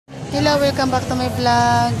Hello, welcome back to my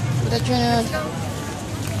vlog. Good afternoon.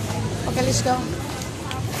 Okay, let's go.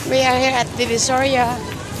 We are here at Divisoria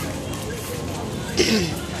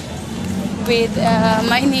with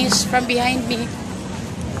my niece from behind me.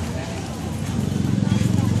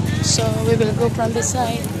 So we will go from this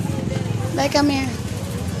side. Bye, come here.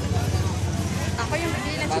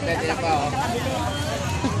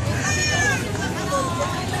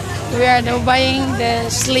 We are now buying the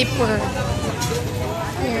slipper.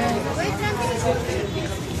 Here.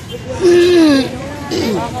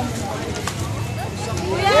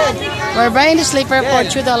 We're buying the slipper for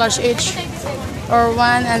 $2 each, or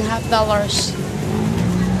 $1.50.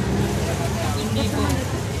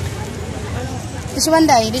 This one,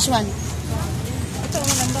 Dai. This one.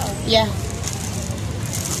 Yeah.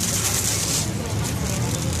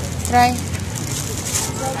 Try.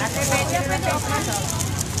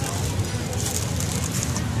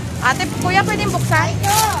 Ate, kuya, pwedeng buksan?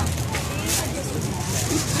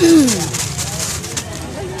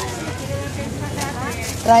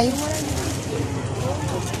 Try.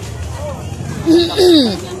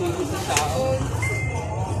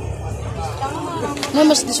 No,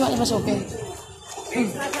 mas this one is okay.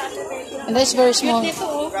 And that's very small.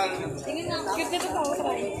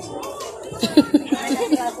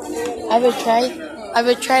 I will try. I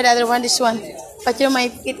will try the other one, this one. But you know, my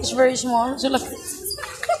feet is very small. So look.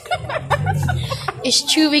 It's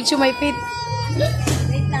too big to my feet.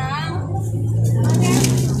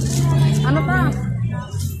 Ano pa?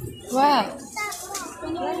 Wow.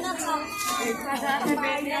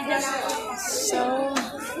 So.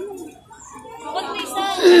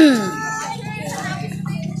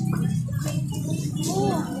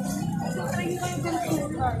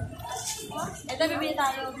 Ito, bibili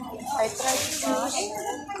tayo. I tried to choose.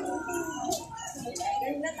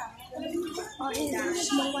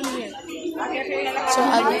 Small one here. So I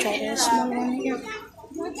will try the small one here.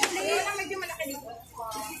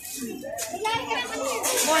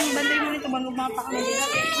 Bon, banday mo nito bago mapakamalira.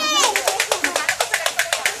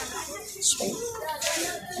 Straight.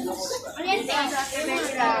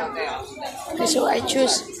 Okay, so I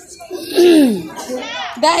choose.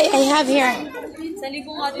 Dai, I have here. Sa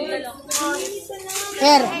libong ato na lang.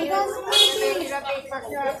 Here.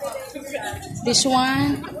 This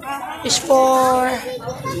one is for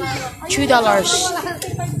 $2.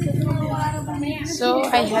 So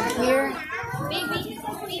I have here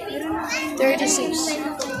 36.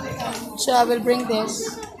 So I will bring this.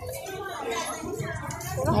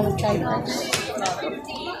 I will try first.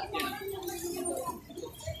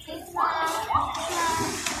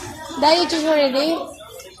 Did you choose already?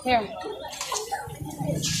 Here.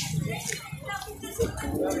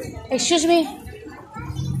 Excuse me.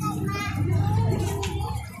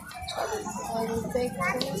 I will take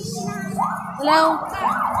this. Hello?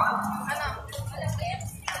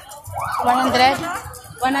 100?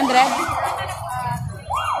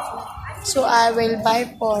 100? So I will buy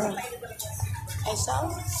for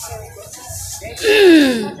myself.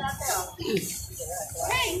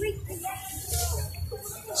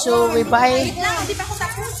 So we buy.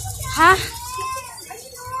 Huh?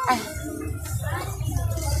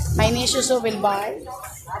 My niece also will buy.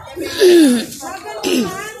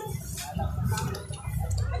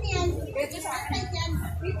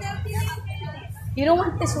 You don't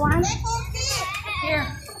want this one? Here.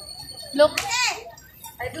 Look.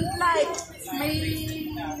 I don't like.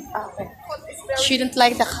 Okay. She didn't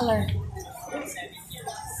like the color.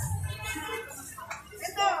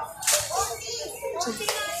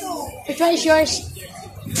 Which one is yours?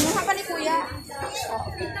 Mukha pa ni kuya.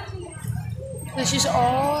 This is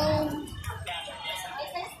all.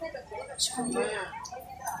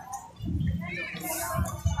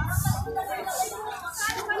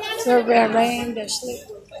 So we're laying the sleep.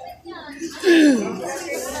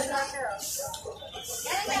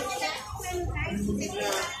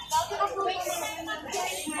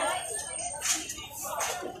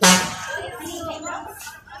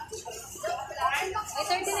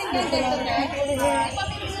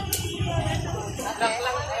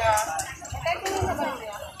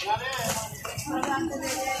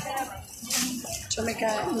 So make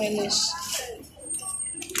a mayonnaise.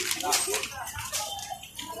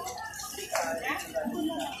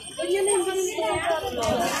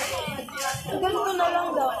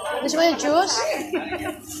 This one you choose?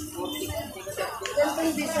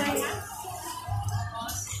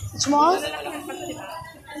 Small?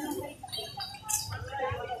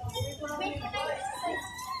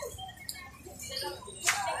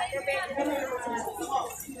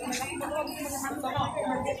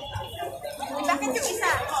 Bakit yung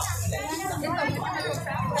isa?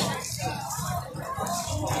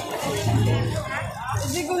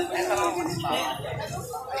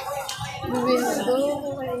 We will go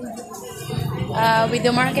with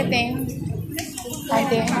the marketing. I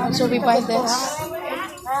think so we buy this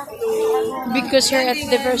because here at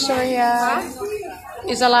Divisoria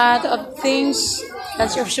is a lot of things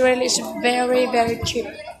that's really is very cheap.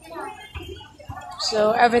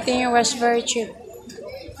 So everything was very cheap.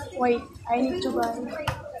 Wait, I need to buy. We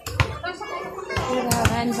don't have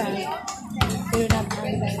handbag. We don't have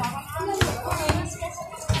handbag. I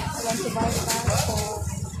want to buy passport.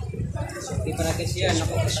 Di pa natin siya,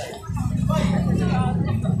 naku.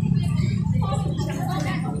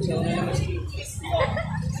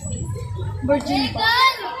 Virgin pa.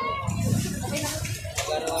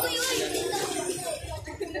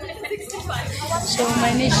 So my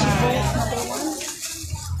niece bought number one.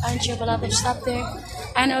 And she have a lot of stuff there.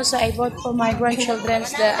 And also I bought for my grandchildren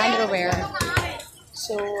the underwear.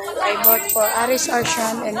 So I bought for Aris,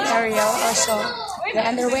 Arshan, and Ariel also the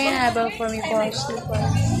underwear, and I bought for me for a slipper.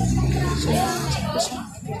 So yeah, this one.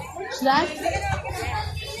 So that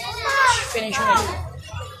finish already.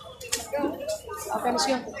 Okay, let's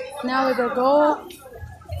go. Now we will go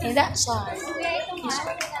in that side.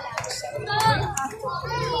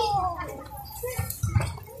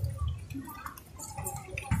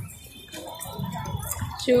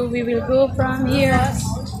 So we will go from here.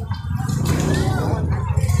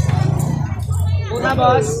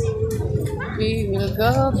 Boss. We will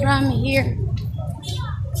go from here.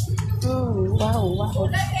 Oh, wow.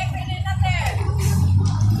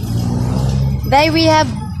 There we have.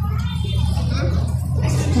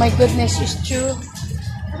 My goodness, it's true.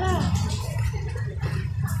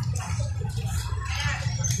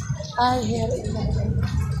 Here.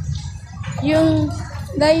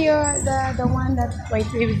 The one that wait,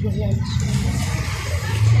 we will go here.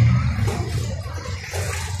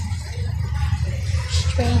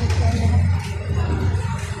 Strange.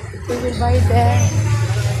 We will buy the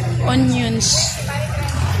onions.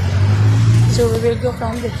 So we will go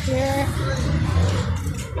from here.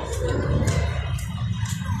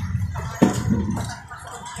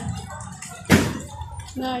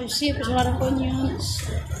 Now you see there's a lot of onions.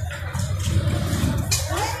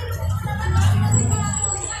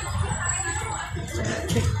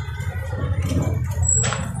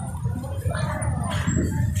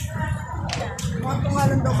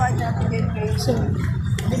 So,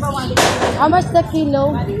 how much the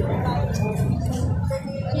kilo?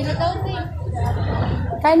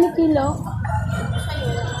 Kani kilo?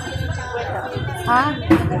 Ha?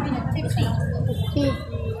 50.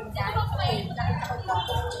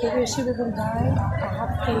 Here she will buy a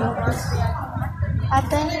half kilo.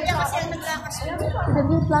 Ate? The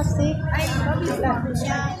blue plastic?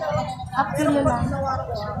 Half kilo lang.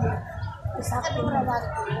 It's half kilo.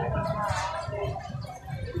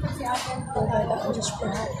 Just for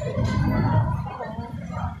half kilo.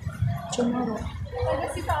 Tomorrow.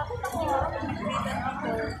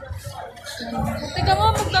 Tiga mo,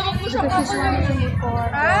 magdamag mo siya. This is one thing for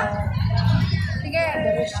Sige.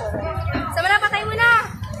 the restaurant. Sama na, patay mo na.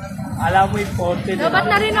 Alam mo yung 40. Dapat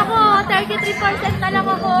na rin ako. 33% na lang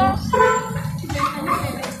ako.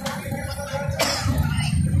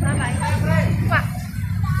 Pa.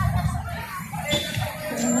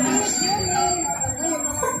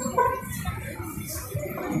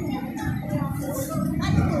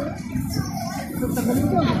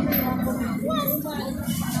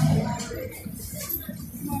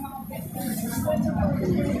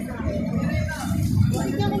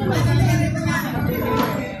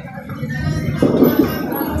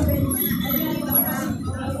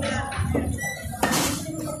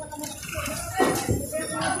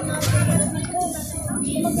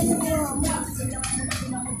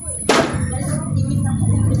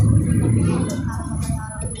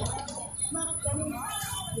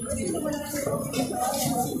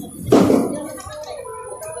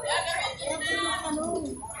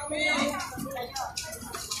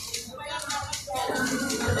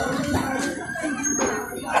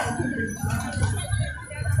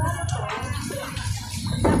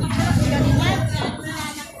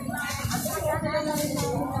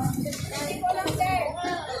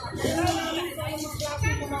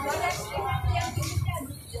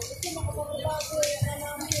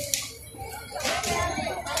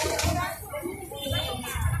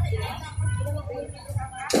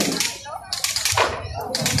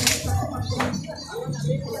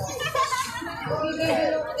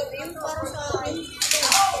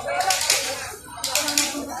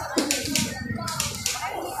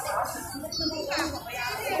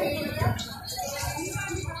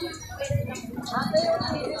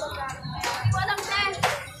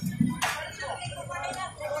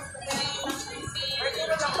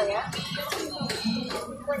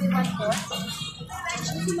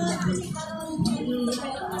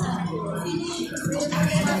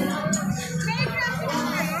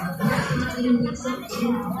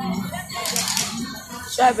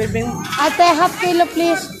 So I will bring... Ate, half kilo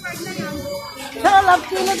please. No, half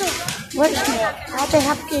kilo to. What? Ate,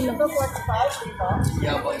 half kilo.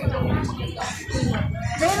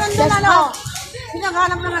 Meron din ano.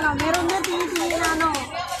 Pinaghanap ng ano. Meron din tinitili na ano.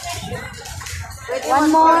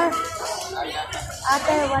 One more.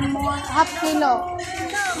 Ate, one more. Half kilo.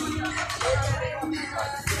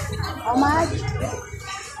 How much?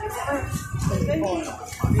 20.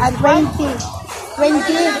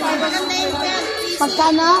 20.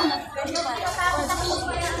 Magkano?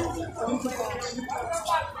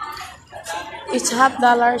 It's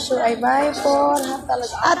 $50, so I buy for $50.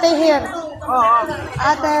 Ate, here.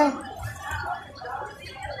 Ate.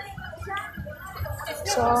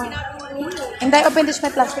 So, and I open this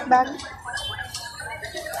my plastic bag.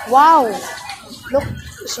 Wow! Look,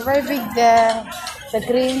 it's very big. The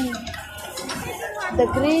green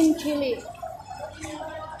chili.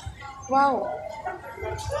 Wow.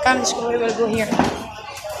 Come, let's go. We will go here.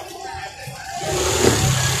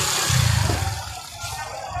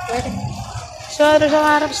 Wait. So there's a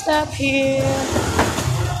lot of stuff here.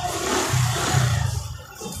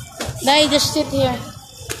 Dai, just sit here.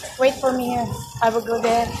 Wait for me here. I will go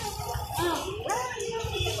there.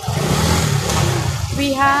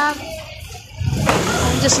 We have.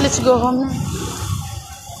 Just let's go home now.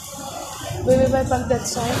 We will buy from that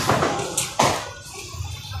side.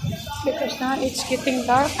 Because now it's getting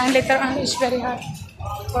dark and later on it's very hard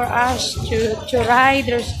for us to ride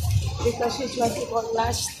because it's what we call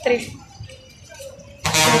last trip.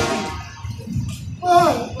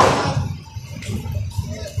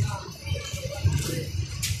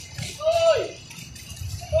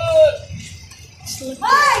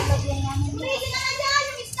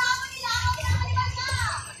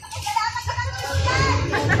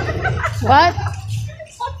 What?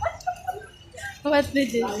 What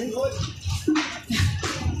did you do?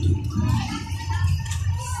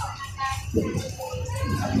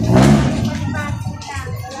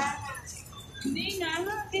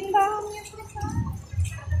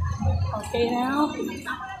 Okay now,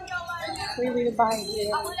 we will buy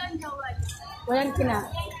here. Walang kina.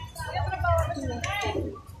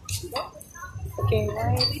 Okay,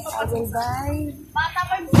 right. I will buy.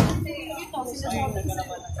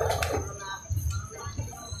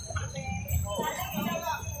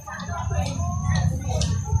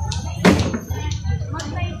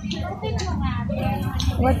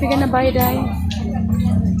 What we gonna buy, Dai?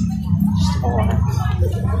 Oh,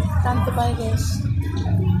 time to buy this.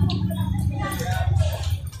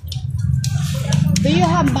 Do you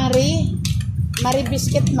have Marie? Marie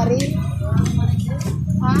biscuit, Marie?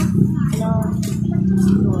 Huh? No.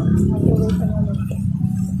 Okay, wait a minute.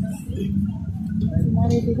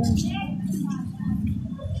 Marie didn't.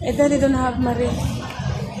 They don't have Marie.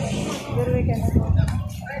 Where we gonna go?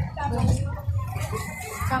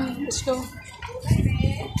 Come, let's go.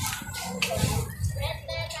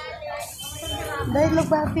 Dahil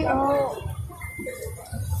lugbati, oh.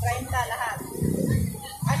 30 lahat.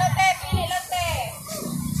 Ano te? Pili lang te.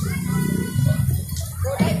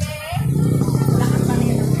 Gulay te. Lahat pa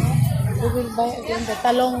nila te. We will buy again the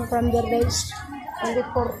talong from the days. Only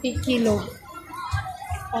 40 kilo.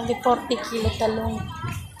 Only 40 kilo talong.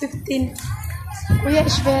 15. Kuya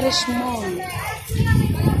is very small.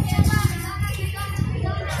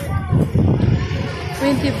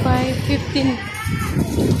 25, 15.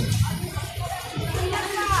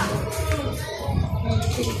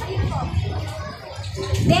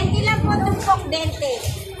 Dente lang po, tumpok dente.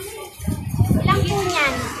 Ilang po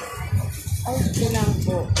niyan? Ay, kailangan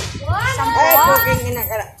po. Ay, booking na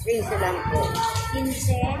 15 lang po.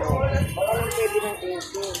 15. Baka lang pwede ng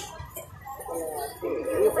 20.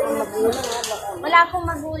 Yung pang magulang ha, baka. Wala pong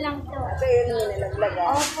magulang to. Ito yun yung nilaglag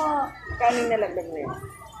ha. Opo. Kano yung nilaglag na yun?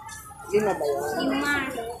 Lima ba yun?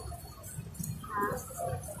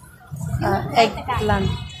 5. Eggplant.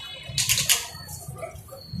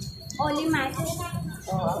 O,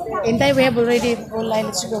 5. In Thai, we have already full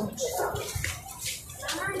line. Let's go.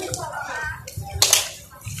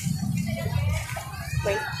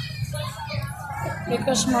 Wait.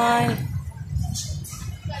 Because my...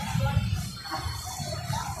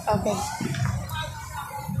 Okay.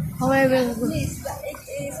 How I will go?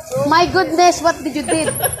 My goodness, what did you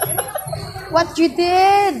did? What you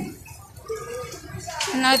did?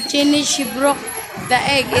 Now Jenny, she broke the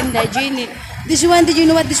egg in the Jenny. This one, did you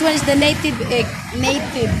know what? This one is the native egg.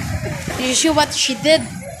 Native. Did you see what she did?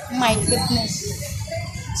 My goodness.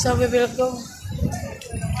 So we will go.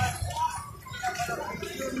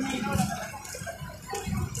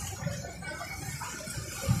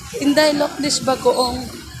 Inday, look this bagoong.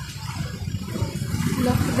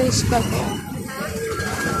 Look this bagoong.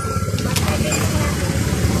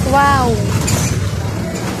 Wow.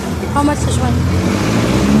 How much is one?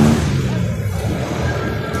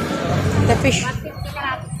 The fish.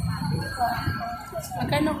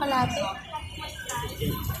 Magkano kalate?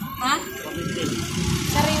 Ha?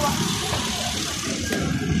 Sariwa.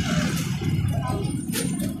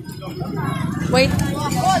 Wait.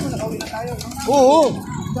 Oo.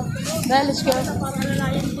 Well, let's go.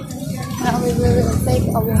 Now we will take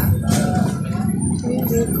away.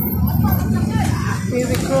 We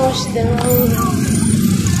will cross the road.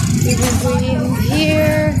 We will go in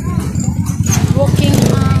here, walking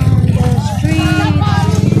on the street.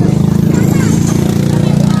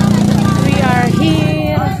 We are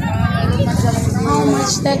here. How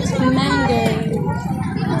much that mango?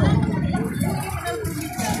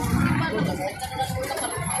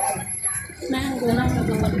 Mango.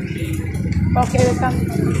 Okay, welcome.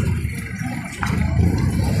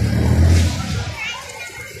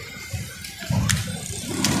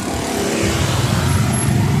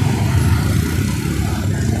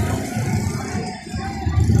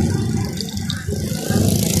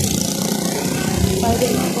 Pwede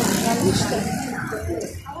mo po ng gusto.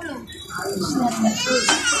 It's not that good.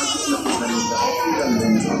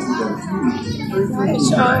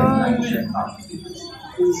 It's all.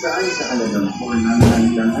 Kung saan sa halagang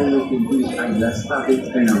 499 lang ay may ang glass package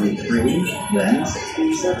ka na with tray, lens,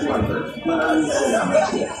 set rubber. Maraming salamat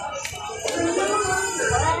siya.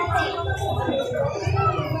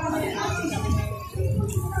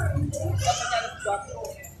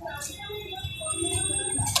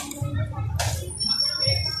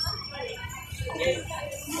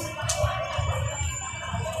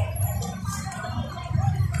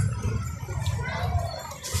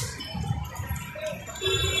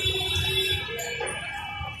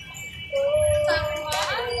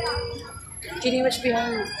 Kitty, what's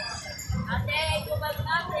behind you?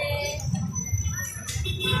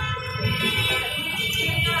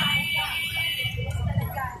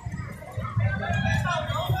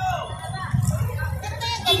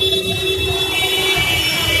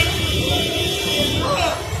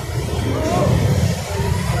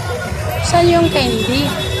 Saan yung candy?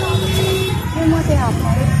 Yung mga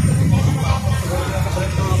tinapay.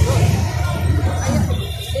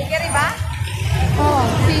 Bakery ba? Oo.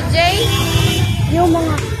 CJ? Yung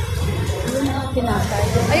mga tinapay.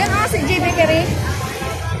 Ayun nga, CJ Bakery.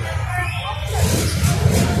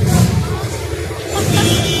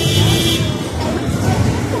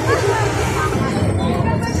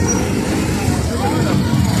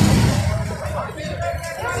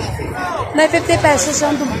 May 50 pesos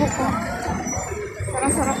ang dumpo ko.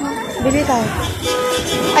 Parang sarap mo. Bili tayo.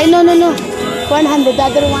 Ay, no. 100. The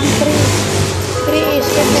other one, 3. 3 is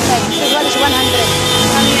 55. This one is 100.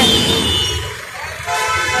 Ano yan?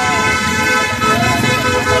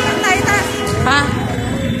 Ha?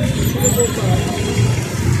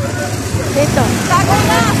 Dito. Tago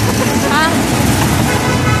na! Ha?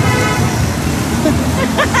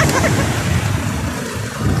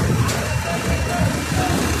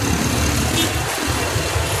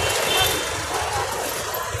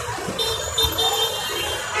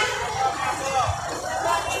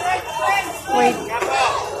 Wait.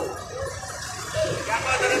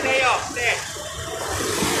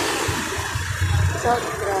 Salt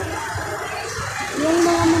crab. Yung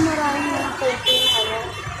mga maraming mga coating,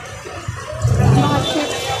 mga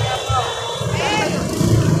chips.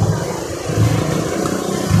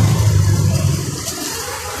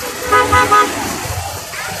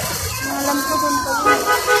 Alam ko dun pa yun.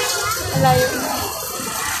 Malayo na.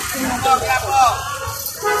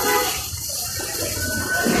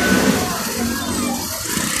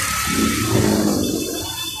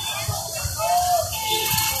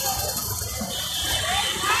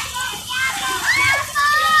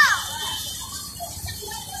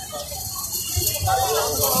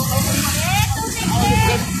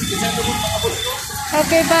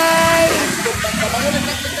 Okay, bye.